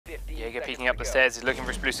Jaeger peeking up the stairs, he's looking for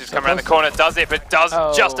explosives, come around the corner, does it, but does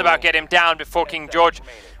just about get him down before King George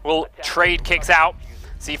will trade kicks out.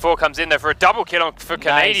 C4 comes in there for a double kill for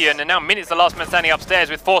Canadian, and now Minut's the last man standing upstairs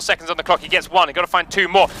with 4 seconds on the clock. He gets one, he's got to find 2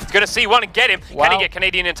 more. He's going to see one and get him. Can he get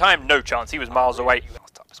Canadian in time? No chance, he was miles away.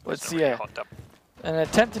 Let's see an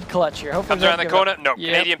attempted clutch here. Hopefully comes around the corner, no,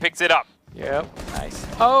 Canadian picks it up. Yep, nice.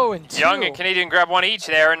 Oh, and 2. Young and Canadian grab one each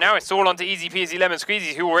there, and now it's all onto Easy Peasy Lemon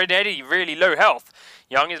Squeezy, who already really low health.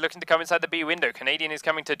 Young is looking to come inside the B window. Canadian is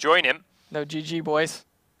coming to join him. No GG, boys.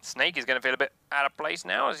 Snake is going to feel a bit out of place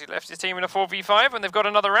now as he left his team in a 4v5 and they've got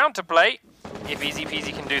another round to play. If Easy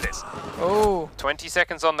Peasy can do this. Oh. 20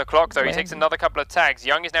 seconds on the clock though. He takes another couple of tags.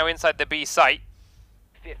 Young is now inside the B site.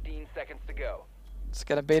 15 seconds to go. It's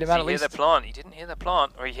going to bait him out at least. He hear the plant? He didn't hear the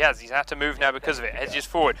plant. Or he has. He's had to move now because of it. Hedges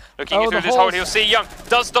forward. Looking through this hole. He'll see Young.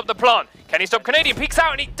 Does stop the plant. Can he stop Canadian? Peeks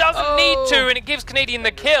out and he doesn't need to, and it gives Canadian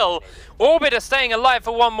the kill. Orbit are staying alive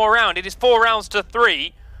for one more round. It is 4 rounds to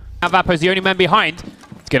 3. Now Vapo's the only man behind.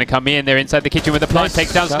 Going to come in there inside the kitchen with the plant,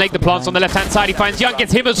 takes down Snake. The plant's on the left hand side. He finds Young,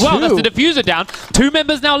 gets him as well. That's the diffuser down. 2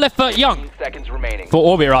 members now left for Young. 15 seconds remaining. For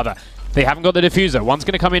Orbit rather. They haven't got the diffuser. One's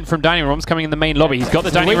going to come in from dining room. One's coming in the main lobby. He's got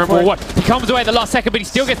the dining room for what? He comes away at the last second, but he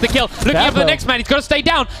still gets the kill. Looking up for the next man. He's got to stay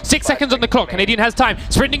down. 6 seconds on the clock. Canadian has time.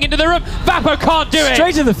 Sprinting into the room. Vapo can't do it.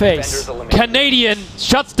 Straight to the face. Canadian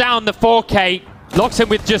shuts down the 4K, locks him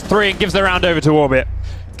with just 3, and gives the round over to Orbit.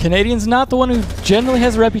 Canadian's not the one who generally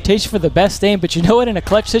has a reputation for the best aim, but you know what, in a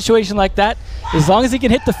clutch situation like that, as long as he can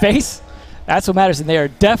hit the face, that's what matters, and they are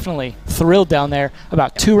definitely thrilled down there.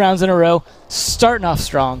 About 2 rounds in a row, starting off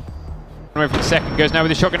strong. For the second, goes now with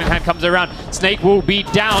the shotgun in hand, comes around. Snake will be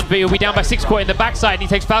down, but he'll be down by 6 in the backside, and he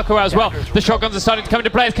takes Falco out as well. The shotguns are starting to come into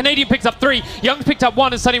play as Canadian picks up 3. Young's picked up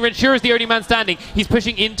 1, and Sunny Renshaw is the only man standing. He's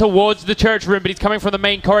pushing in towards the church room, but he's coming from the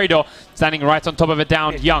main corridor. Standing right on top of a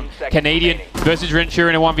downed Young. Canadian versus Renshaw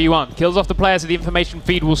in a 1v1. Kills off the players so the information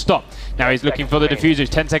feed will stop. Now he's looking for the diffusers.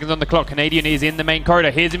 10 seconds on the clock. Canadian is in the main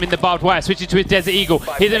corridor. Here's him in the barbed wire. Switches to his Desert Eagle.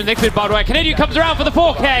 Here's him in the next bit of barbed wire. Canadian comes around for the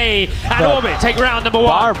 4K. And Orbit take round number 1.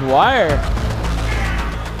 Barbed wire.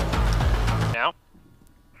 Now.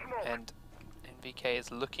 And NVK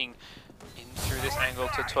is looking in through this angle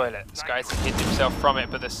to toilet. Skies has hit himself from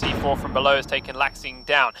it, but the C4 from below has taken Laxing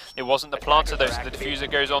down. It wasn't the planter though, so the diffuser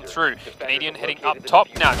goes on through. Canadian heading up top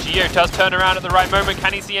now. Geo does turn around at the right moment.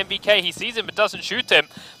 Can he see NVK? He sees him but doesn't shoot him.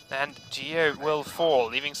 And Geo will fall,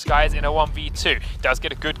 leaving Skies in a 1v2. Does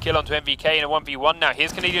get a good kill onto NVK in a 1v1 now.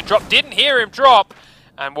 Here's Canadian drop. Didn't hear him drop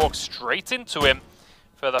and walks straight into him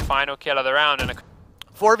for the final kill of the round. And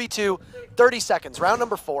 4v2, 30 seconds, round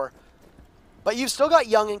number 4. But you've still got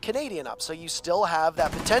Young and Canadian up, so you still have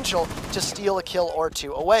that potential to steal a kill or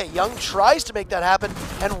 2 away. Young tries to make that happen,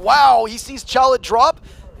 and wow, he sees Chala drop.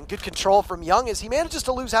 And good control from Young as he manages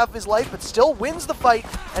to lose half of his life, but still wins the fight,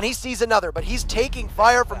 and he sees another. But he's taking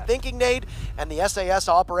fire from Thinking Nade, and the SAS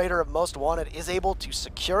operator of Most Wanted is able to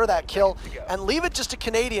secure that kill and leave it just to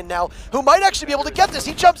Canadian now, who might actually be able to get this.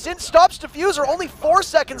 He jumps in, stops diffuser, only 4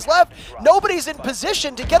 seconds left. Nobody's in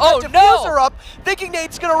position to get that diffuser up. Thinking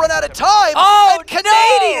Nade's gonna run out of time, and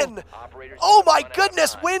Canadian! Oh my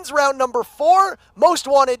goodness, wins round number 4. Most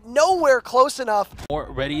Wanted nowhere close enough. More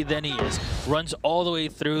ready than he is. Runs all the way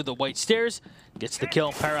through the white stairs. Gets the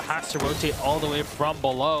kill. Para has to rotate all the way from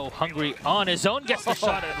below. Hungry on his own. Gets the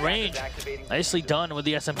shot at range. Nicely done with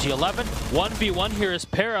the SMG-11. 1v1 here is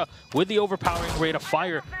Para with the overpowering rate of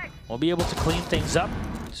fire. Will be able to clean things up.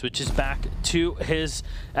 Switches back to his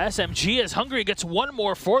SMG as Hungry gets 1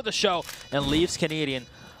 more for the show and leaves Canadian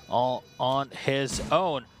all on his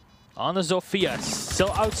own. On the Zofia,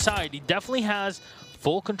 still outside. He definitely has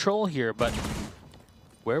full control here, but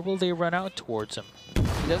where will they run out towards him?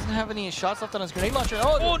 He doesn't have any shots left on his grenade launcher.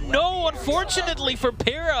 Oh no, unfortunately for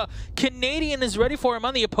Para, Canadian is ready for him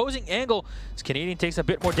on the opposing angle. As Canadian takes a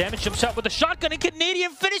bit more damage, jumps out with a shotgun, and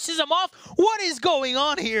Canadian finishes him off. What is going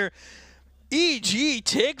on here? EG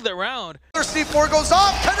take the round. C4 goes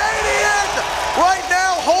off. Canadian right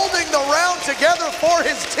now holding the round together for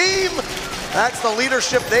his team. That's the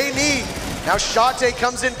leadership they need. Now Shate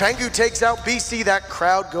comes in. Pengu takes out BC. That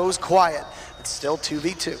crowd goes quiet. It's still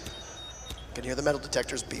 2v2. You can hear the metal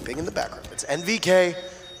detectors beeping in the background. It's NVK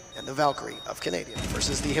and the Valkyrie of Canadian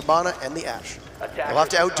versus the Hibana and the Ash. They'll have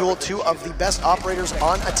to outduel 2 of the best operators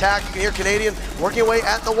on attack. You can hear Canadian working away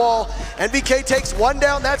at the wall. NVK takes 1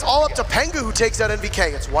 down. That's all up to Pengu, who takes out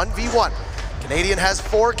NVK. It's 1v1. Canadian has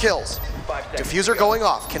 4 kills. Diffuser going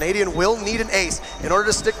off. Canadian will need an ace in order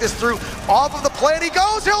to stick this through. Off of the plan he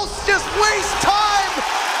goes. He'll just waste time.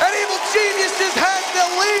 And Evil Genius just has the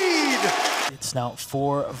lead. It's now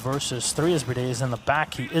 4 versus 3 as Brede is in the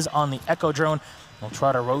back. He is on the Echo drone. We'll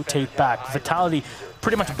try to rotate back. Vitality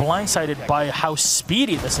pretty much blindsided by how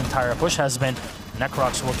speedy this entire push has been.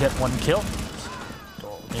 Necrox will get one kill.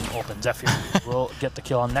 In open, Zephyr will get the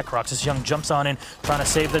kill on Necrox as Young jumps on in, trying to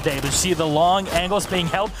save the day. But you see the long angles being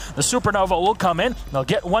held. The Supernova will come in. They'll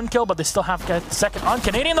get one kill, but they still have to get the second on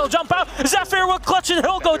Canadian. They'll jump out. Zephyr will clutch it.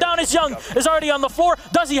 He'll go down as Young is already on the floor.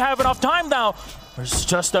 Does he have enough time now? There's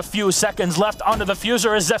just a few seconds left onto the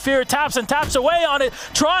Fuser as Zephyr taps and taps away on it,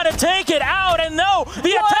 trying to take it out. And no,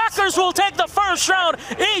 the attackers will take the first round.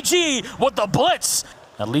 EG with the blitz.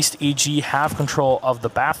 At least EG have control of the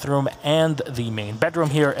bathroom and the main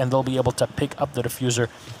bedroom here, and they'll be able to pick up the diffuser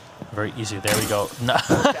very easy. There we go.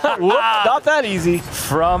 Not that easy.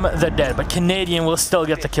 From the dead, but Canadian will still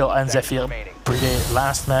get the kill on Zephyr. Bride,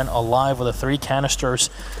 last man alive with the 3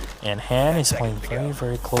 canisters in hand. He's playing very,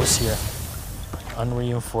 very close here.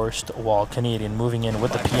 Unreinforced wall. Canadian moving in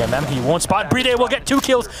with the PMM. He won't spot. Bride will get 2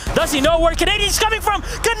 kills. Does he know where Canadian's coming from?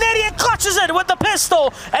 Canadian clutches it with the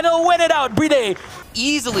pistol, and he'll win it out. Bride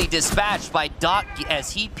easily dispatched by Doc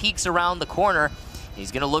as he peeks around the corner.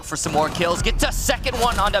 He's gonna look for some more kills. Get the second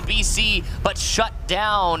one onto BC, but shut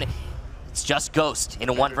down. It's just Ghost in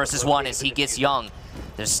a 1 versus 1 as he gets Young.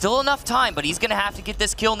 There's still enough time, but he's gonna have to get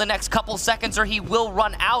this kill in the next couple seconds or he will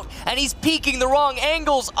run out, and he's peeking the wrong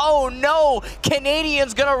angles. Oh no,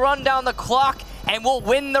 Canadian's gonna run down the clock and will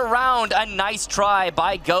win the round. A nice try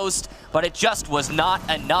by Ghost, but it just was not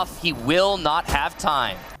enough. He will not have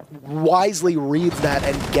time. Wisely reads that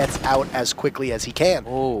and gets out as quickly as he can.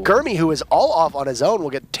 Gurmy, who is all off on his own, will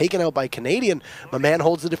get taken out by Canadian. My man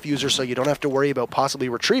holds the diffuser, so you don't have to worry about possibly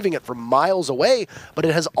retrieving it from miles away, but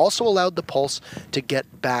it has also allowed the Pulse to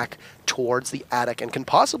get back towards the attic and can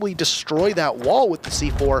possibly destroy that wall with the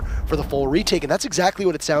C4 for the full retake, and that's exactly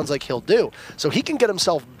what it sounds like he'll do. So he can get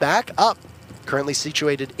himself back up, currently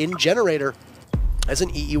situated in Generator, as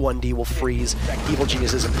an EE1D will freeze Evil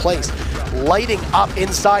Geniuses in place. Lighting up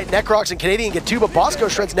inside, Necrox and Canadian get 2, but Bosco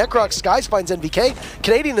shreds Necrox, Skies finds NVK.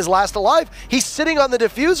 Canadian is last alive. He's sitting on the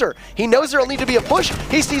diffuser. He knows there'll need to be a push.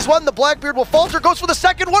 He sees one, the Blackbeard will falter, goes for the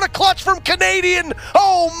second. What a clutch from Canadian!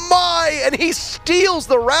 Oh my! And he steals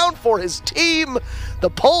the round for his team.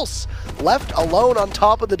 The Pulse, left alone on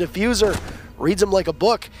top of the diffuser, reads him like a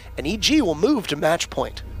book, and EG will move to match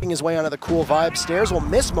point. His way onto the cool vibe stairs will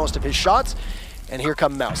miss most of his shots. And here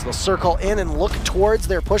come Mouse. They'll circle in and look towards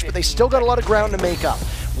their push, but they still got a lot of ground to make up.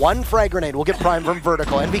 One frag grenade will get primed from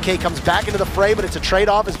Vertical. NVK comes back into the fray, but it's a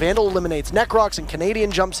trade-off as Vandal eliminates Necrox and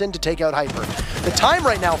Canadian jumps in to take out Hyper. The time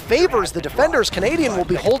right now favors the defenders. Canadian will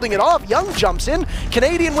be holding it off. Young jumps in.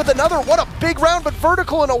 Canadian with another. What a big round, but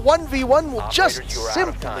Vertical in a 1v1 will just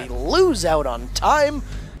simply lose out on time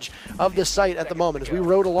of the site at the moment. As we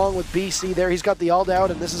rode along with BC there, he's got the all down,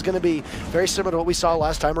 and this is going to be very similar to what we saw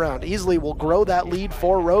last time around. Easily will grow that lead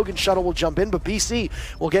for Rogue, and Shuttle will jump in, but BC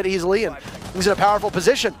will get easily, and he's in a powerful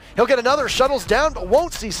position. He'll get another. Shuttle's down, but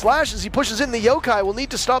won't see Slash as he pushes in the Yokai. Will need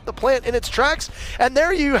to stop the plant in its tracks, and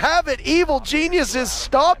there you have it. Evil Genius is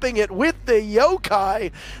stopping it with the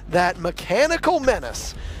Yokai. That mechanical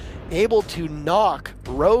menace able to knock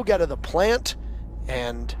Rogue out of the plant,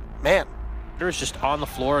 and man, is just on the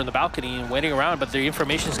floor in the balcony and waiting around, but the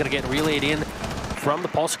information is going to get relayed in from the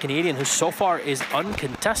Pulse Canadian, who so far is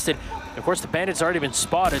uncontested. Of course, the Bandit's already been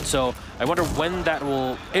spotted, so I wonder when that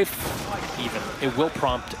will, if even, it will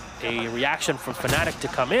prompt a reaction from Fnatic to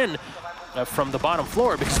come in from the bottom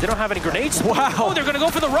floor, because they don't have any grenades. Wow. Oh, they're going to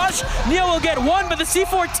go for the rush. Neo will get 1, but the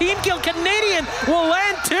C4 team kill. Canadian will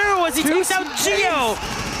land 2 as he takes out Geo.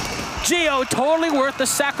 Geo, totally worth the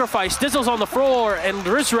sacrifice. Dizzle's on the floor, and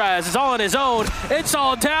Rizraz is all on his own. It's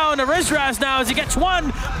all down to Rizraz now as he gets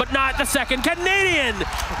 1, but not the second. Canadian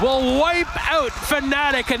will wipe out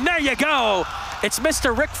Fnatic, and there you go. It's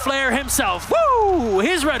Mr. Ric Flair himself. Woo!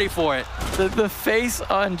 He's ready for it. The face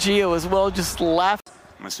on Geo as well, just laughed.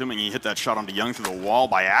 I'm assuming he hit that shot onto Young through the wall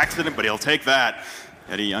by accident, but he'll take that.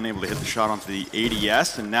 Eddie unable to hit the shot onto the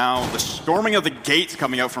ADS, and now the storming of the gates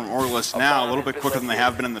coming out from Orlis now, a little bit quicker than they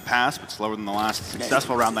have been in the past, but slower than the last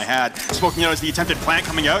successful round they had. Smoking out as the attempted plant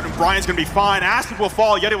coming out, and Brian's going to be fine. Acid will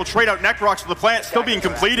fall, Yeti will trade out Necrox for the plant, still being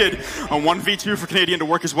completed. A 1v2 for Canadian to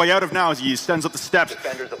work his way out of now as he sends up the steps,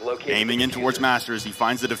 aiming in towards Masters. He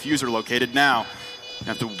finds the diffuser located now.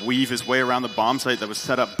 Have to weave his way around the bomb site that was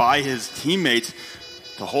set up by his teammates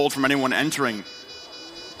to hold from anyone entering.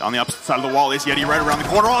 On the opposite side of the wall is Yeti right around the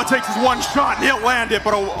corner. All it takes is one shot and he'll land it,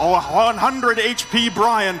 but a 100 HP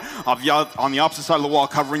Brian on the opposite side of the wall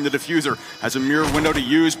covering the diffuser. Has a mirror window to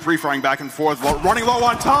use, pre-firing back and forth, running low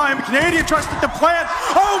on time. Canadian tries to plant.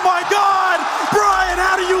 Oh my God! Brian,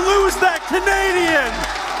 how do you lose that? Canadian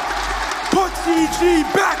puts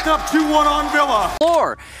EG back up 2-1 on Villa.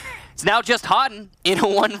 Floor. It's now just Hotton in a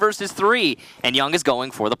 1 versus 3, and Young is going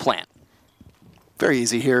for the plant. Very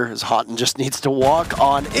easy here, as Hotton just needs to walk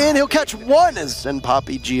on in. He'll catch one as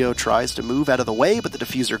Zenpapi Geo tries to move out of the way, but the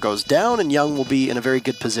diffuser goes down, and Young will be in a very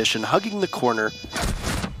good position, hugging the corner.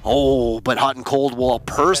 Oh, but Hotton Cold will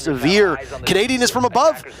persevere. Canadian is from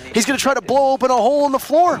above. He's going to try to blow open a hole in the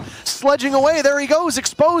floor. Sledging away, there he goes,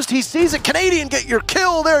 exposed, he sees it. Canadian, get your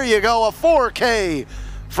kill, there you go, a 4K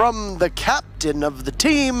from the captain of the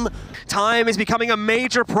team. Time is becoming a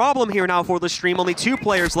major problem here now for the stream. Only 2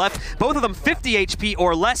 players left, both of them 50 HP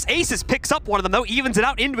or less. Aces picks up one of them though, evens it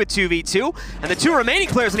out into a 2v2. And the 2 remaining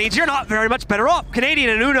players in AG are not very much better off. Canadian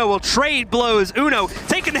and Uno will trade blows. Uno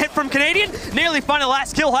taking the hit from Canadian, nearly finding the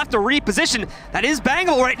last kill, have to reposition. That is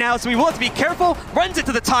bangable right now, so we will have to be careful. Runs it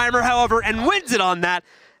to the timer, however, and wins it on that.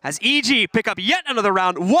 As EG pick up yet another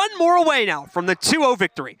round, 1 more away now from the 2-0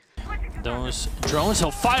 victory. Those drones,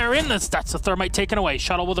 he'll fire in. That's the thermite taken away.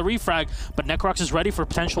 Shuttle with a refrag, but Necrox is ready for a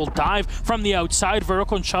potential dive from the outside.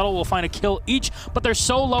 Vertical and Shuttle will find a kill each, but they're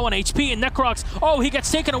so low on HP. And Necrox, oh, he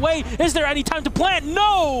gets taken away. Is there any time to plant?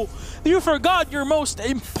 No! You forgot your most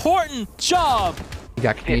important job. You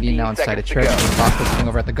got Canadian now inside a trip. Bosco sitting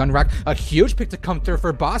over at the gun rack. A huge pick to come through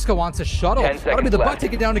for Bosco. Wants a shuttle. That'll be the butt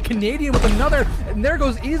taken down to Canadian with another. And there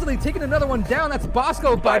goes Easily taking another one down. That's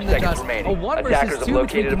Bosco biting the dust. A 1 versus 2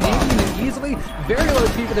 between Canadian and Easily. Very low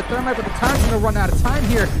HP for the thermite, but the time's going to run out of time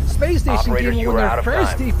here. Space Station Team will win their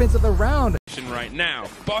first defense of the round. Right now,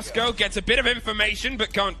 Bosco gets a bit of information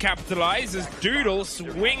but can't capitalize as Doodle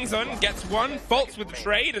swings on, gets one, faults with the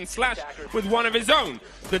trade, and Slash with one of his own.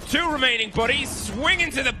 The 2 remaining buddies swing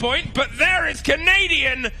into the point, but there is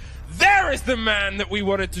Canadian. There is the man that we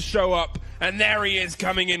wanted to show up, and there he is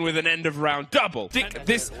coming in with an end of round double.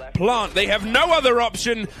 This plant, they have no other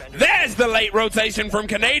option. There's the late rotation from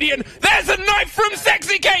Canadian. There's a knife from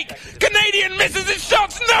Sexy Cake. Canadian misses his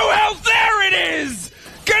shots, no health, there it is.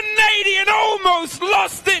 Canadian almost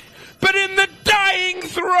lost it, but in the dying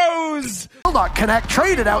throes. Will not connect,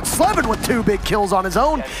 traded out, Slevin with 2 big kills on his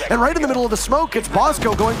own, and right in the middle of the smoke, it's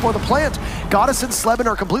Bosco going for the plant. Goddess and Slevin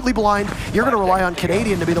are completely blind. You're going to rely on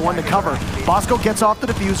Canadian to be the one to cover. Bosco gets off the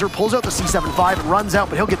diffuser, pulls out the C75 and runs out,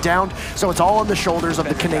 but he'll get downed, so it's all on the shoulders of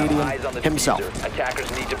the Canadian himself.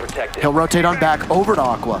 He'll rotate on back over to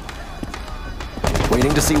Aqua.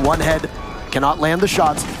 Waiting to see one head, cannot land the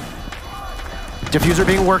shots. Diffuser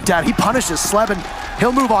being worked at, he punishes Slevin.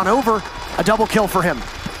 He'll move on over, a double kill for him.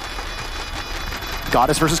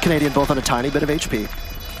 Goddess versus Canadian, both on a tiny bit of HP.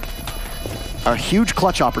 A huge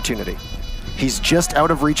clutch opportunity. He's just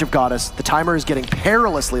out of reach of Goddess. The timer is getting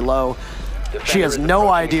perilously low. She has no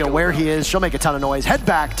idea where he is. She'll make a ton of noise. Head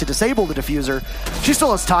back to disable the diffuser. She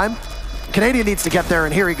still has time. Canadian needs to get there,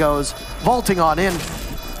 and here he goes. Vaulting on in.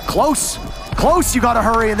 Close. Close, you gotta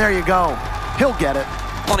hurry, and there you go. He'll get it.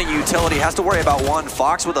 Plenty utility, has to worry about one.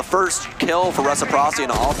 Fox with the first kill for Reciprocity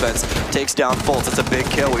in offense takes down Fultz. It's a big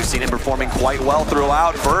kill. We've seen him performing quite well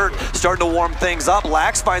throughout. Vert starting to warm things up.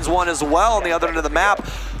 Lax finds one as well on the other end of the map.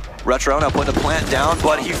 Retro now putting the plant down,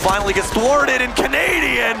 but he finally gets thwarted, and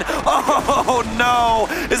Canadian, oh no,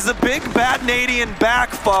 is the big bad Canadian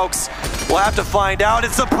back, folks? We'll have to find out.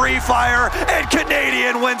 It's a pre-fire, and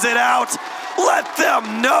Canadian wins it out. Let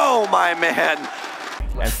them know, my man.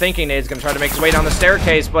 And thinking Nade's going to try to make his way down the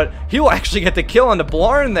staircase, but he will actually get the kill on the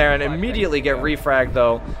Blarn there and immediately get refragged,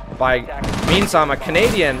 though, by Meansama.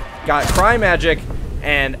 Canadian got Cry Magic,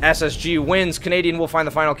 and SSG wins. Canadian will find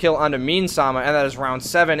the final kill onto Meansama, and that is round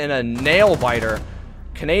 7 in a nail-biter.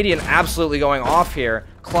 Canadian absolutely going off here,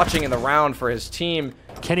 clutching in the round for his team.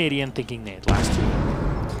 Canadian thinking Nade last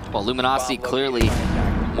 2. Well, Luminosity clearly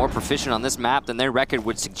more proficient on this map than their record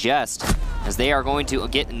would suggest, as they are going to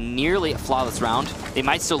get nearly a flawless round. They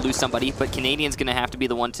might still lose somebody, but Canadian's going to have to be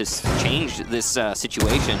the one to change this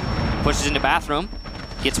situation. Pushes into bathroom,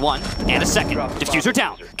 gets 1 and a second. Diffuser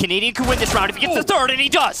down. Canadian could win this round if he gets the 3rd, and he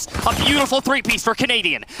does. A beautiful 3-piece for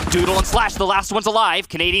Canadian. Doodle and Slash, the last one's alive.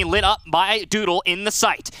 Canadian lit up by Doodle in the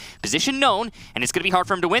sight. Position known, and it's going to be hard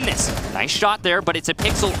for him to win this. Nice shot there, but it's a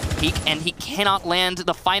pixel peek, and he cannot land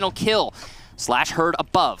the final kill. Slash heard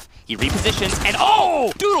above. He repositions, and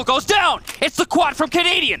oh! Doodle goes down! It's the quad from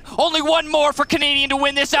Canadian! Only 1 more for Canadian to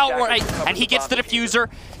win this outright, and he gets the diffuser.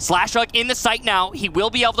 Slash Hug in the sight now. He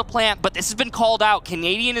will be able to plant, but this has been called out.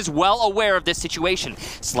 Canadian is well aware of this situation.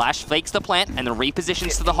 Slash fakes the plant and then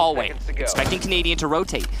repositions to the hallway, expecting Canadian to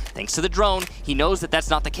rotate. Thanks to the drone, he knows that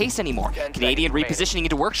that's not the case anymore. Canadian repositioning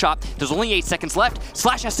into Workshop. There's only 8 seconds left.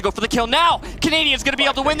 Slash has to go for the kill now. Canadian's going to be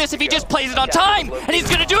able to win this if he just plays it on time, and he's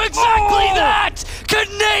going to do exactly that!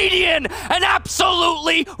 Canadian! An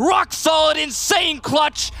absolutely rock-solid, insane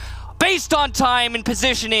clutch based on time and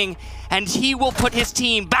positioning, and he will put his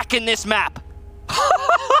team back in this map.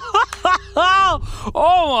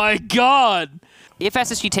 Oh my god! If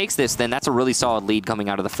SSG takes this, then that's a really solid lead coming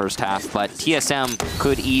out of the first half, but TSM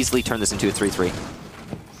could easily turn this into a 3-3.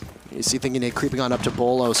 You see Thinking Nate creeping on up to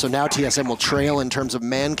Bolo, so now TSM will trail in terms of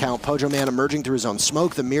man count. PojoMan emerging through his own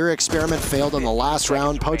smoke. The mirror experiment failed on the last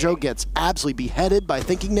round. Pojo gets absolutely beheaded by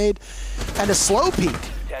Thinking Nate, and a slow peek.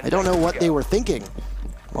 I don't know what they were thinking.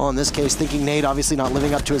 Well, in this case, Thinking Nate obviously not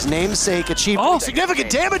living up to his namesake, achieved significant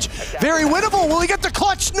damage. Very winnable. Will he get the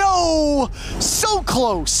clutch? No! So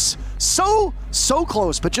close. So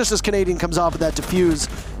close, but just as Canadian comes off of that defuse,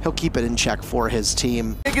 he'll keep it in check for his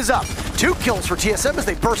team. Big is up. 2 kills for TSM as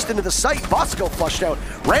they burst into the site. Bosco flushed out.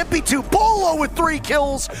 Rampy 2, Bolo with 3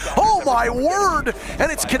 kills. Oh my word!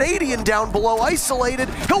 And it's Canadian down below, isolated.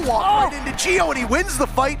 He'll walk right into Geo and he wins the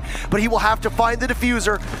fight, but he will have to find the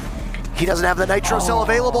diffuser. He doesn't have the nitro cell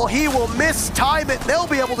available. He will mistime it. They'll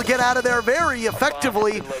be able to get out of there very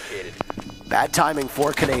effectively. Bad timing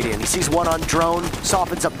for Canadian. He sees one on drone,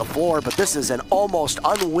 softens up the floor, but this is an almost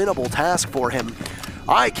unwinnable task for him.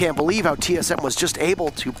 I can't believe how TSM was just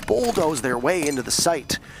able to bulldoze their way into the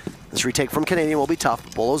site. This retake from Canadian will be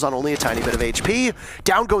tough. Bolo's on only a tiny bit of HP.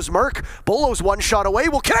 Down goes Merc. Bolo's 1 shot away.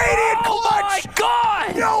 Will Canadian clutch? Oh my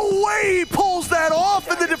god! No way he pulls that off,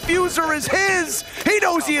 and the diffuser is his. He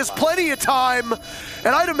knows he has plenty of time,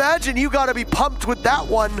 and I'd imagine you got to be pumped with that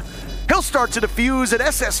one. He'll start to defuse, and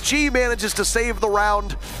SSG manages to save the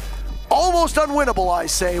round. Almost unwinnable, I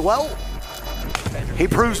say. Well, he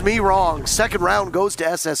proves me wrong. Second round goes to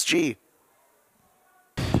SSG.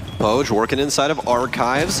 Poj working inside of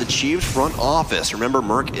Archives, achieved front office. Remember,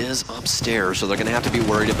 Merc is upstairs, so they're going to have to be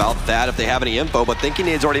worried about that if they have any info, but Thinking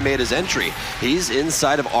Nade's already made his entry. He's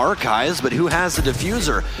inside of Archives, but who has the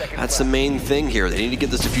diffuser? That's the main thing here. They need to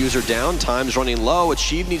get this diffuser down. Time's running low.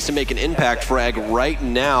 Achieve needs to make an impact frag right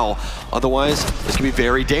now. Otherwise, this could be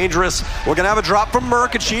very dangerous. We're going to have a drop from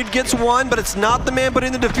Merc. Achieve gets 1, but it's not the man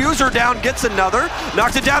putting the diffuser down. Gets another.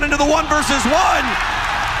 Knocks it down into the 1 versus 1.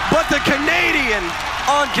 But the Canadian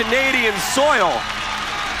on Canadian soil.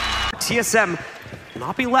 TSM will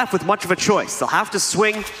not be left with much of a choice. They'll have to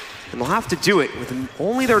swing, and they'll have to do it with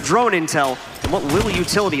only their drone intel and what little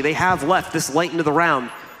utility they have left this late into the round.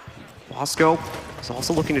 Bosco is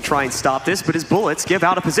also looking to try and stop this, but his bullets give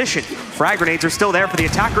out a position. Frag grenades are still there for the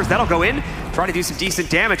attackers. That'll go in, try to do some decent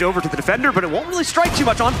damage over to the defender, but it won't really strike too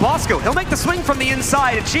much on Bosco. He'll make the swing from the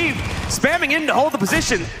inside. Achieved, spamming in to hold the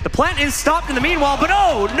position. The plant is stopped in the meanwhile, but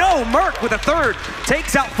oh no, Merc with a 3rd.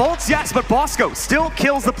 Takes out Fultz, yes, but Bosco still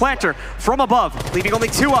kills the planter from above, leaving only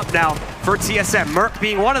 2 up now for TSM. Merc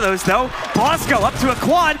being one of those though. Bosco up to a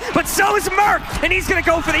quad, but so is Merc, and he's gonna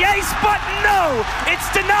go for the ace, but no!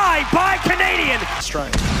 It's denied by Canadian.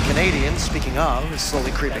 Strike. Canadian, speaking of, is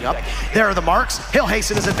slowly creeping up. There are the marks. He'll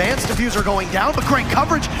hasten his advance. Diffuser going down, but great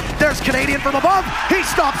coverage. There's Canadian from above. He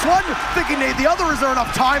stops one. Thinking Nate the other. Is there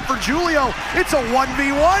enough time for Julio? It's a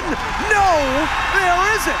 1v1. No,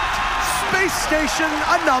 there isn't. Space Station,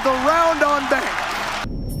 another round on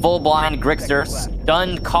bank. Full blind Grixter,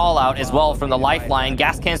 stunned call out as well from the lifeline.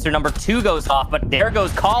 Gas canister number 2 goes off, but there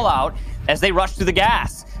goes call out as they rush through the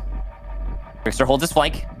gas. Grixter holds his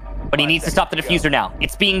flank, but he needs to stop the diffuser now.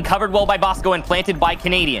 It's being covered well by Bosco and planted by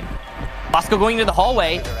Canadian. Bosco going into the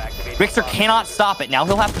hallway. Grixter cannot stop it. Now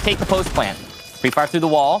he'll have to take the post plant. Free fire through the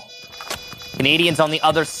wall. Canadian's on the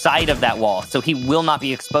other side of that wall, so he will not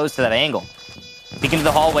be exposed to that angle. Peek into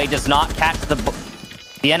the hallway, does not catch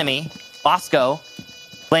the enemy. Bosco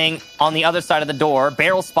playing on the other side of the door.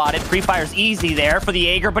 Barrel spotted. Free fire's easy there for the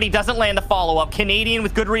Jaeger, but he doesn't land the follow-up. Canadian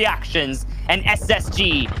with good reactions, and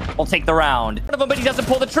SSG will take the round. One of them, but he doesn't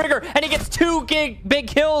pull the trigger, and he gets 2 big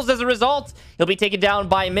kills as a result. He'll be taken down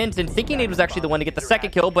by Mint, and Thinking Nate was actually the one to get the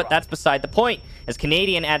 2nd kill, but that's beside the point. As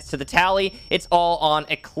Canadian adds to the tally, it's all on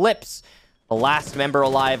Eclipse, the last member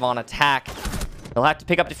alive on attack. He'll have to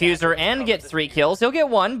pick up Diffuser and get 3 kills. He'll get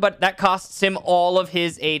 1, but that costs him all of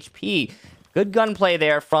his HP. Good gunplay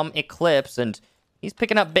there from Eclipse, and he's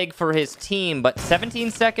picking up big for his team, but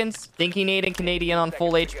 17 seconds, Thinking Nate and Canadian on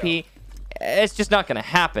full HP, it's just not going to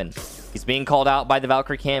happen. He's being called out by the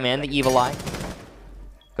Valkyrie Cam and the Evil Eye.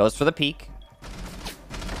 Goes for the peek.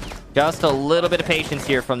 Just a little bit of patience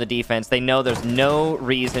here from the defense. They know there's no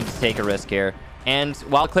reason to take a risk here. And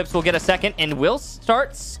while Eclipse will get a 2nd and will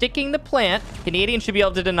start sticking the plant, Canadian should be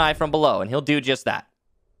able to deny from below, and he'll do just that.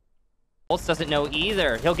 Fultz doesn't know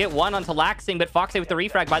either. He'll get 1 onto Laxing, but Foxy with the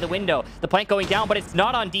refrag by the window. The plant going down, but it's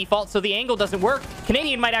not on default, so the angle doesn't work.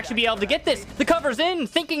 Canadian might actually be able to get this. The cover's in.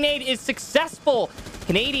 Thinking Nate is successful.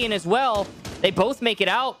 Canadian as well. They both make it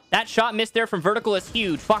out. That shot missed there from Vertical is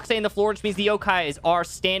huge. Foxy on the floor, which means the Yokais are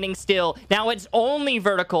standing still. Now it's only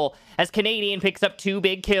Vertical as Canadian picks up 2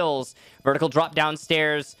 big kills. Vertical dropped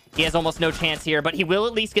downstairs. He has almost no chance here, but he will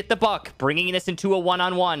at least get the buck, bringing this into a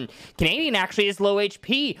one-on-one. Canadian actually is low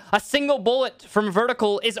HP. A single bullet from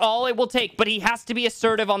Vertical is all it will take, but he has to be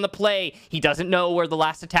assertive on the play. He doesn't know where the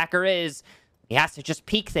last attacker is. He has to just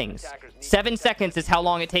peek things. 7 seconds is how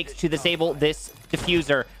long it takes to disable this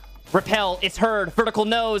diffuser. Repel, it's heard. Vertical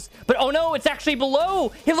knows, but oh no, it's actually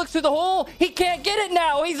below. He looks through the hole. He can't get it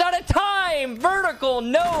now. He's out of time. Vertical,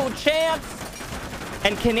 no chance.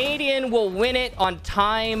 And Canadian will win it on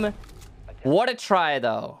time. What a try,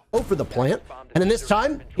 though. Go for the plant, and then this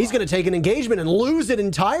time, he's going to take an engagement and lose it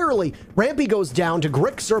entirely. Rampy goes down to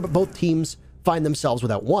Grixer, but both teams find themselves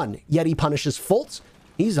without one. Yeti punishes Fultz.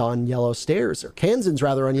 He's on yellow stairs, or Kansan's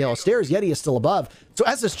rather on yellow stairs. Yeti is still above. So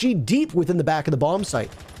SSG deep within the back of the bomb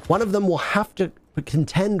site. One of them will have to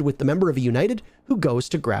contend with the member of United who goes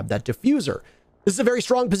to grab that diffuser. This is a very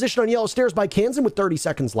strong position on yellow stairs by Kansan with 30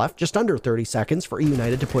 seconds left, just under 30 seconds for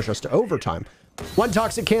United to push us to overtime. One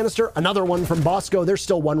toxic canister, another one from Bosco. There's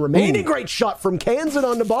still one remaining. Great shot from Kansan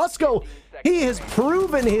onto Bosco. He has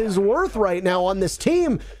proven his worth right now on this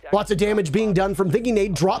team. Lots of damage being done from Thinking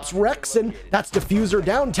Nade. Drops Rex, and that's diffuser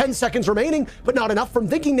down. 10 seconds remaining, but not enough from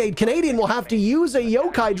Thinking Nade. Canadian will have to use a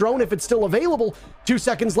Yokai drone if it's still available. 2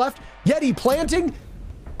 seconds left. Yeti planting.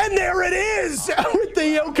 And there it is with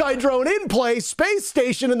the Yokai drone in play. Space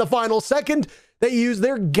Station in the final second. They use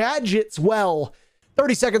their gadgets well.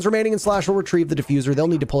 30 seconds remaining and Slash will retrieve the diffuser. They'll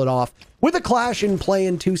need to pull it off. With a Clash in play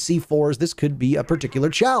and 2 C4s, this could be a particular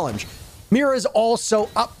challenge. Mira is also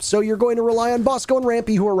up, so you're going to rely on Bosco and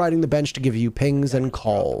Rampy, who are riding the bench to give you pings and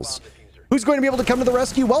calls. Who's going to be able to come to the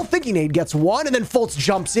rescue? Well, Thinking Nade gets one, and then Fultz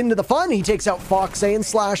jumps into the fun. He takes out Foxy, and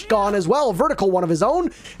Slash gone as well. Vertical, one of his own,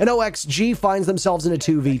 and OXG finds themselves in a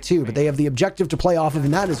 2v2, but they have the objective to play off of,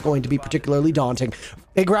 and that is going to be particularly daunting.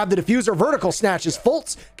 They grab the diffuser. Vertical snatches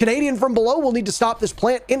Fultz. Canadian from below will need to stop this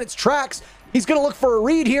plant in its tracks. He's going to look for a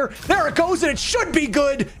read here. There it goes, and it should be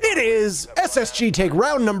good. It is. SSG take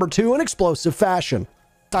round number 2 in explosive fashion.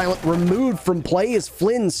 Silent removed from play as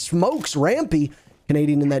Flynn smokes Rampy.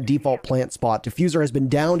 Canadian in that default plant spot. Diffuser has been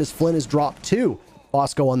downed as Flynn has dropped 2.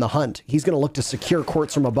 Bosco on the hunt. He's going to look to secure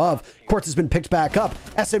Quartz from above. Quartz has been picked back up.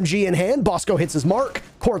 SMG in hand. Bosco hits his mark.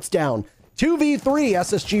 Quartz down. 2v3.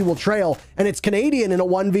 SSG will trail, and it's Canadian in a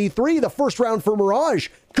 1v3. The first round for Mirage.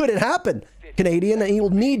 Could it happen? Canadian, and he will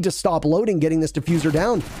need to stop loading, getting this diffuser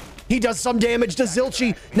down. He does some damage to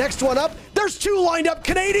Zilchi. Next one up. There's 2 lined up.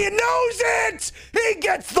 Canadian knows it. He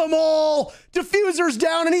gets them all. Diffuser's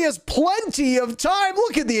down, and he has plenty of time.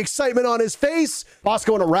 Look at the excitement on his face.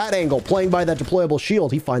 Bosco in a rat angle, playing by that deployable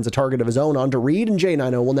shield. He finds a target of his own onto Reed, and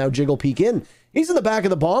J90 will now jiggle peek in. He's in the back of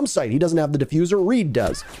the bomb site. He doesn't have the diffuser. Reed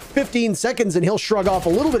does. 15 seconds, and he'll shrug off a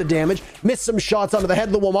little bit of damage. Miss some shots onto the head.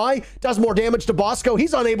 Luomai does more damage to Bosco.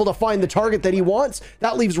 He's unable to find the target that he wants.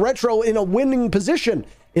 That leaves Retro in a winning position.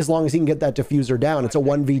 As long as he can get that diffuser down. It's a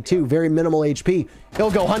 1v2, very minimal HP. He'll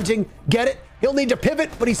go hunting, get it. He'll need to pivot,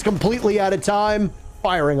 but he's completely out of time.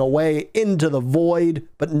 Firing away into the void,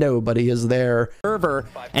 but nobody is there.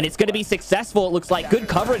 And it's going to be successful, it looks like. Good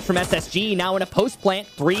coverage from SSG. Now in a post plant,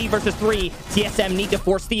 3 versus 3. TSM need to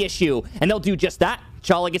force the issue, and they'll do just that.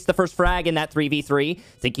 Chala gets the first frag in that 3v3.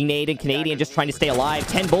 Thinking Nade and Canadian just trying to stay alive.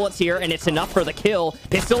 10 bullets here, and it's enough for the kill.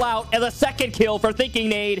 Pistol out, and the second kill for Thinking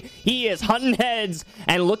Nade. He is hunting heads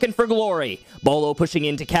and looking for glory. Bolo pushing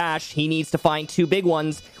into Cash. He needs to find 2 big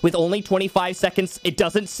ones. With only 25 seconds, it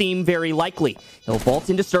doesn't seem very likely. He'll vault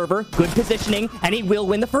into server, good positioning, and he will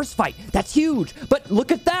win the first fight. That's huge. But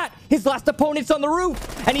look at that. His last opponent's on the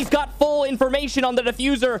roof, and he's got full information on the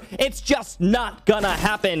diffuser. It's just not gonna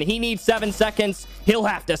happen. He needs 7 seconds. He'll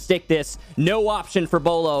have to stick this. No option for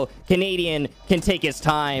Bolo. Canadian can take his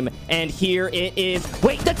time. And here it is.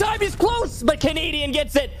 Wait, the time is close, but Canadian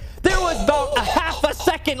gets it. There was about a half a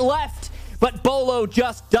second left, but Bolo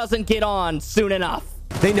just doesn't get on soon enough.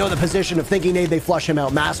 They know the position of Thinking Nade. They flush him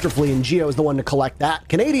out masterfully, and Geo is the one to collect that.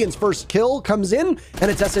 Canadian's first kill comes in,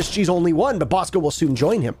 and it's SSG's only one, but Bosco will soon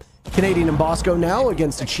join him. Canadian and Bosco now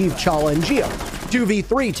against Achieve, Chala, and Geo.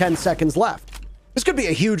 2v3, 10 seconds left. This could be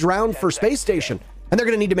a huge round for Space Station, and they're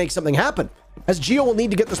going to need to make something happen. As Geo will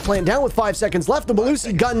need to get this plant down with 5 seconds left. The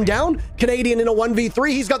Belusi gunned down. Canadian in a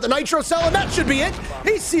 1v3. He's got the Nitro Cell, and that should be it.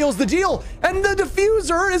 He seals the deal, and the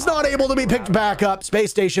diffuser is not able to be picked back up.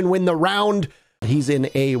 Space Station win the round. He's in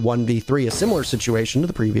a 1v3, a similar situation to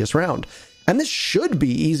the previous round. And this should be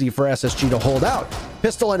easy for SSG to hold out.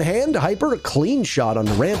 Pistol in hand, Hyper, a clean shot on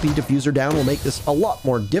Rampy. Diffuser down will make this a lot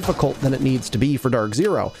more difficult than it needs to be for Dark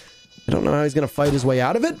Zero. I don't know how he's going to fight his way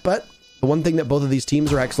out of it, but The one thing that both of these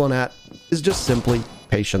teams are excellent at is just simply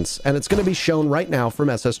patience. And it's going to be shown right now from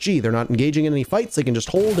SSG. They're not engaging in any fights. They can just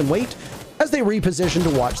hold and wait as they reposition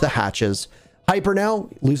to watch the hatches. Hyper now,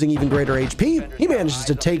 losing even greater HP. He manages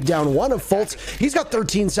to take down one of Fultz. He's got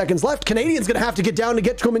 13 seconds left. Canadian's going to have to get down to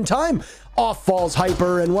get to him in time. Off falls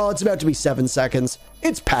Hyper, and while it's about to be 7 seconds,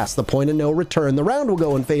 it's past the point of no return. The round will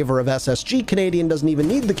go in favor of SSG. Canadian doesn't even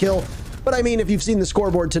need the kill. But I mean, if you've seen the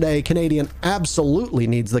scoreboard today, Canadian absolutely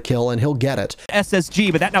needs the kill, and he'll get it.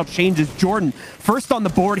 SSG, but that now changes. Jordan first on the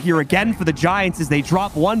board here again for the Giants as they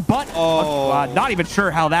drop one, but not even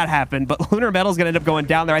sure how that happened, but Lunar Metal's going to end up going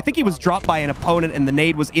down there. I think he was dropped by an opponent and the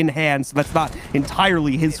nade was in hand, so that's not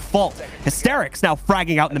entirely his fault. Hysterics now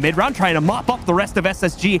fragging out in the mid-round, trying to mop up the rest of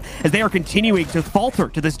SSG as they are continuing to falter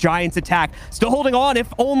to this Giants attack. Still holding on,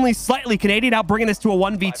 if only slightly. Canadian now bringing this to a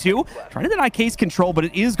 1v2. Trying to deny case control, but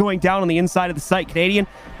it is going down on the inside of the site. Canadian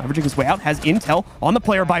averaging his way out, has intel on the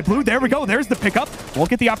player by blue. There we go. There's the pickup. Won't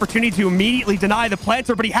get the opportunity to immediately deny the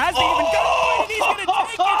planter, but he hasn't even got it. He's going to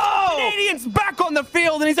take it. Canadian's back on the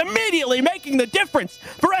field, and he's immediately making the difference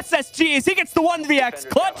for SSG as he gets the 1vx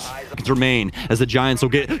clutch. Remain as the Giants will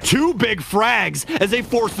get 2 big frags as they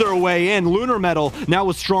force their way in. Lunar Metal now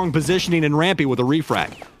with strong positioning and Rampy with a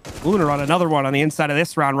refrag. Lunar on another one on the inside of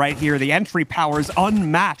this round right here. The entry power is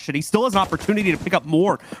unmatched, and he still has an opportunity to pick up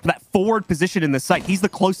more for that forward position in the site. He's the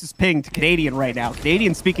closest ping to Canadian right now.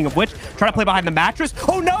 Canadian, speaking of which, trying to play behind the mattress.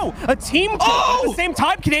 Oh no! A team kill at the same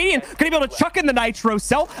time. Canadian going to be able to chuck in the Nitro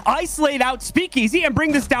cell, isolate out Speakeasy, and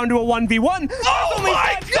bring this down to a 1v1. There's only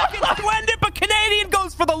 5 seconds to end it, but Canadian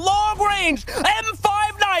goes for the long-range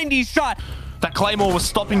M590 shot. That Claymore was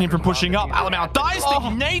stopping him from pushing up. Alamau dies,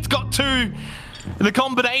 thinking Nade's got 2. The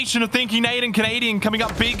combination of thinking Nade and Canadian coming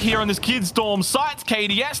up big here on this Kid Storm. Sights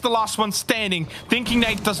KDS, the last one standing. Thinking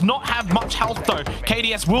Nade does not have much health though.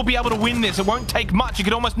 KDS will be able to win this. It won't take much. You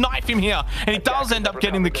could almost knife him here. And he does end up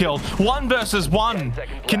getting the kill. 1 versus 1.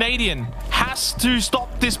 Canadian has to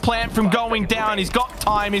stop this plant from going down. He's got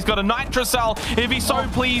time. He's got a Nitro Cell if he so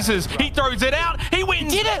pleases. He throws it out. He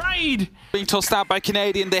wins the trade. Being tossed out by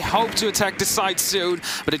Canadian. They hope to attack this side soon,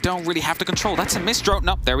 but they don't really have to control. That's a missed drone.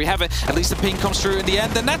 No, there we have it. At least the ping comes through in the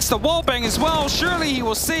end, and that's the wallbang as well. Surely he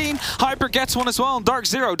was seen. Hyper gets one as well, and Dark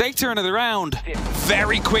Zero, they turn it around.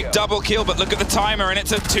 Very quick double kill, but look at the timer, and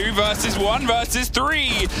it's a 2 versus 1 versus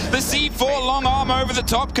 3. The C4 long arm over the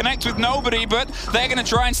top connects with nobody, but they're going to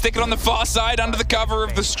try and stick it on the far side under the cover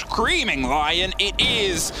of the Screaming Lion. It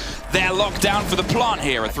is. They're locked down for the plant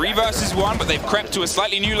here. A 3 versus 1, but they've crept to a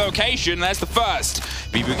slightly new location. There's the first.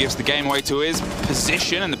 Bibu gives the game away to his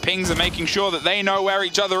position, and the pings are making sure that they know where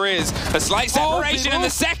each other is. A slight separation in the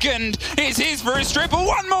second is his for his triple.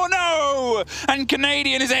 One more, no! And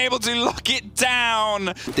Canadian is able to lock it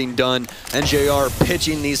down. Thing done. NJR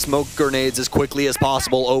pitching these smoke grenades as quickly as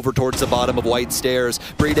possible over towards the bottom of White Stairs.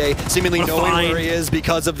 Brede seemingly knowing where he is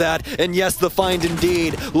because of that. And yes, the find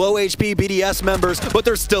indeed. Low HP BDS members, but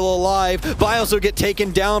they're still alive. Bios will get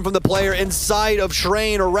taken down from the player inside of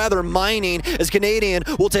Shrine, or rather mining, as Canadian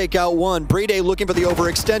will take out one. Brede looking for the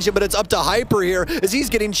overextension, but it's up to Hyper here as he's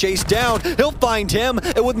getting chased down. He'll find him,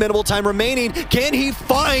 and with minimal time remaining, can he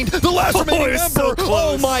find the last remaining member? So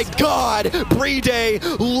oh my god! Brede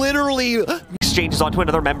literally exchanges onto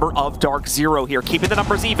another member of Dark Zero here, keeping the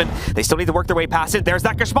numbers even. They still need to work their way past it. There's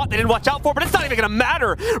that Gashmot they didn't watch out for, but it's not even going to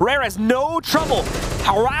matter. Rare has no trouble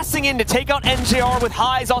harassing in to take out NJR with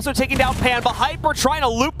highs, also taking down Pan, but Hyper trying to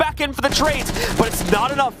loop back in for the trades, but it's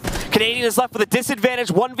not enough. Canadian is left with a disadvantage,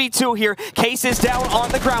 1v2 here. Case is down on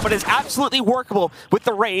the ground, but is absolutely workable with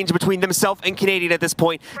the range between themselves and Canadian at this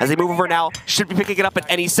point. As they move over now, should be picking it up at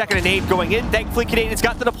any second. An aid going in. Thankfully, Canadian's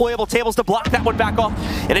got the deployable tables to block that one back off.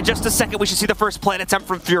 And in just a second, we should see the first plant attempt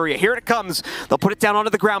from Furia. Here it comes. They'll put it down onto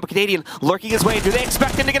the ground, but Canadian lurking his way. Do they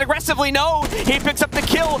expect him to get aggressively? No. He picks up the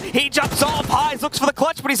kill. He jumps off highs, looks for the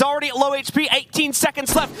clutch, but he's already at low HP. 18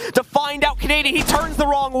 seconds left to find out Canadian. He turns the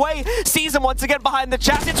wrong way, sees him once again behind the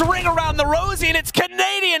chassis. It's a ring around the Rosie, and it's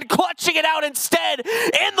Canadian clutching it out instead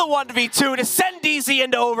in the 1v2 to send DZ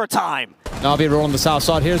into overtime. Na'Vi are on the south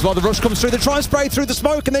side here as well. The rush comes through. They try and spray through the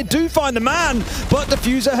smoke, and they do find the man, but the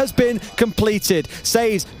diffuser has been completed.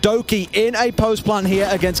 Saves Doki in a post plant here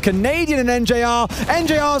against Canadian and NJR.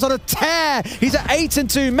 NJR's on a tear. He's at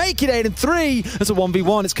 8-2, making 8-3. That's a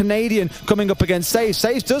 1v1. It's Canadian coming up against Saves.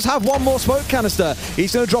 Saves does have one more smoke canister.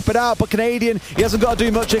 He's going to drop it out, but Canadian, he hasn't got to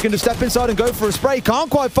do much. He can just step inside and go for a spray. Can't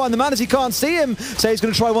quite find the man as he can't see him. Saves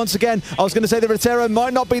going to try once again. Canadian. I was going to say the Rotero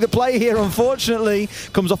might not be the play here, unfortunately.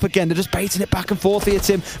 Comes off again. They're just baiting it back and forth here,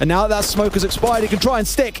 Tim. And now that smoke has expired, he can try and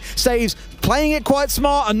stick. Saves, playing it quite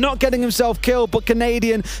smart and not getting himself killed, but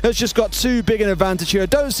Canadian has just got too big an advantage here. I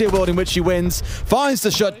don't see a world in which he wins. Finds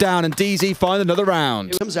the shutdown, and DZ finds another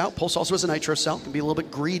round. Comes out. Pulse also has a nitro cell. Can be a little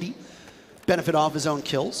bit greedy. Benefit off his own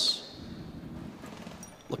kills.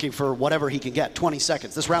 Looking for whatever he can get. 20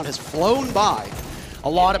 seconds. This round has flown by. A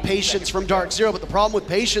lot of patience from Dark Zero, but the problem with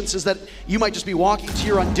patience is that you might just be walking to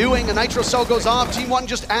your undoing. A nitro cell goes off. Team 1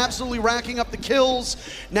 just absolutely racking up the kills.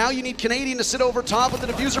 Now you need Canadian to sit over top with the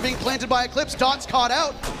diffuser being planted by Eclipse. Dot's caught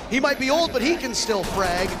out. He might be old, but he can still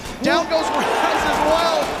frag. Down goes Raz as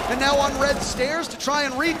well. And now on red stairs to try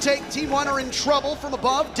and retake. Team 1 are in trouble from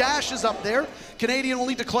above. Dash is up there. Canadian will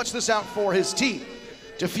need to clutch this out for his team.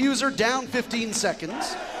 Diffuser down 15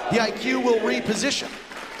 seconds. The IQ will reposition.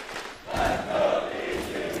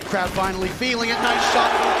 Crowd finally feeling it. Nice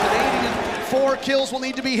shot from Canadian. 4 kills will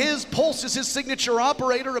need to be his. Pulse is his signature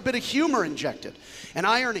operator. A bit of humor injected. And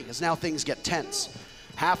irony as now things get tense.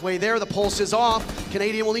 Halfway there, the Pulse is off.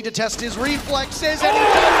 Canadian will need to test his reflexes, and he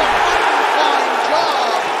does a fine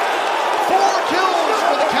job. 4 kills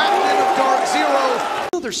for the captain of Dark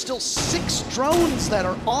Zero. There's still 6 drones that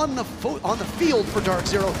are on the field for Dark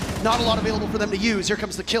Zero. Not a lot available for them to use. Here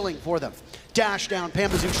comes the killing for them. Dash down,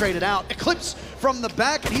 Pambazu traded out. Eclipse from the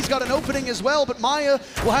back, and he's got an opening as well, but Maya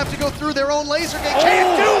will have to go through their own laser gate.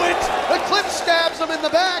 Can't do it! Eclipse stabs him in the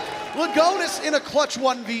back. Lagonis in a clutch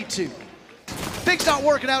 1v2. Things not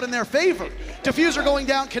working out in their favor. Diffuser going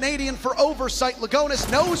down, Canadian for oversight.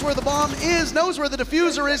 Lagonis knows where the bomb is, knows where the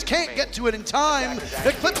diffuser is, can't get to it in time.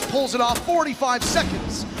 Eclipse pulls it off, 45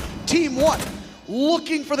 seconds. Team 1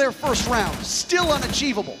 looking for their first round, still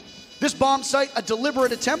unachievable. This bomb site, a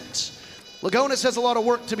deliberate attempt. Lagonis has a lot of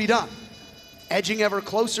work to be done. Edging ever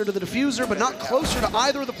closer to the diffuser, but not closer to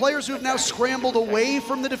either of the players who have now scrambled away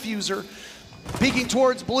from the diffuser. Peeking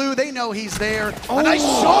towards blue, they know he's there. A nice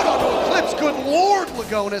shot onto Eclipse, good lord,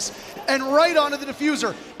 Lagonis. And right onto the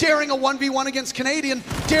diffuser, daring a 1v1 against Canadian,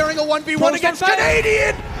 daring a 1v1 against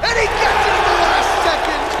Canadian, and he gets it in the last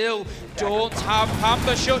second. Still don't have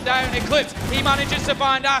Pamba shut down. Eclipse, he manages to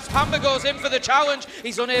find Ash. Pamba goes in for the challenge.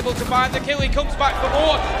 He's unable to find the kill. He comes back for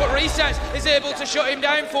more, but Resets is able to shut him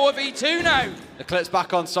down. 4v2 now. Eclipse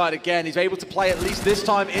back on site again. He's able to play at least this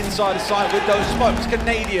time inside the site with those smokes.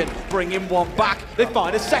 Canadian bringing one back. They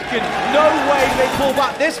find a second. No way they pull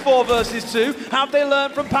back this 4 versus 2. Have they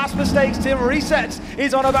learned from past mistakes? Tim Resets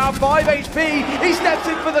is on about 5 HP. He steps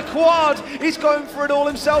in for the quad. He's going for it all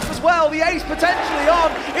himself as well. The ace potentially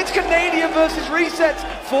on. It's Canadian versus Resets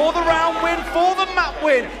for the round win, for the map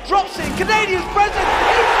win. Drops in. Canadian's present.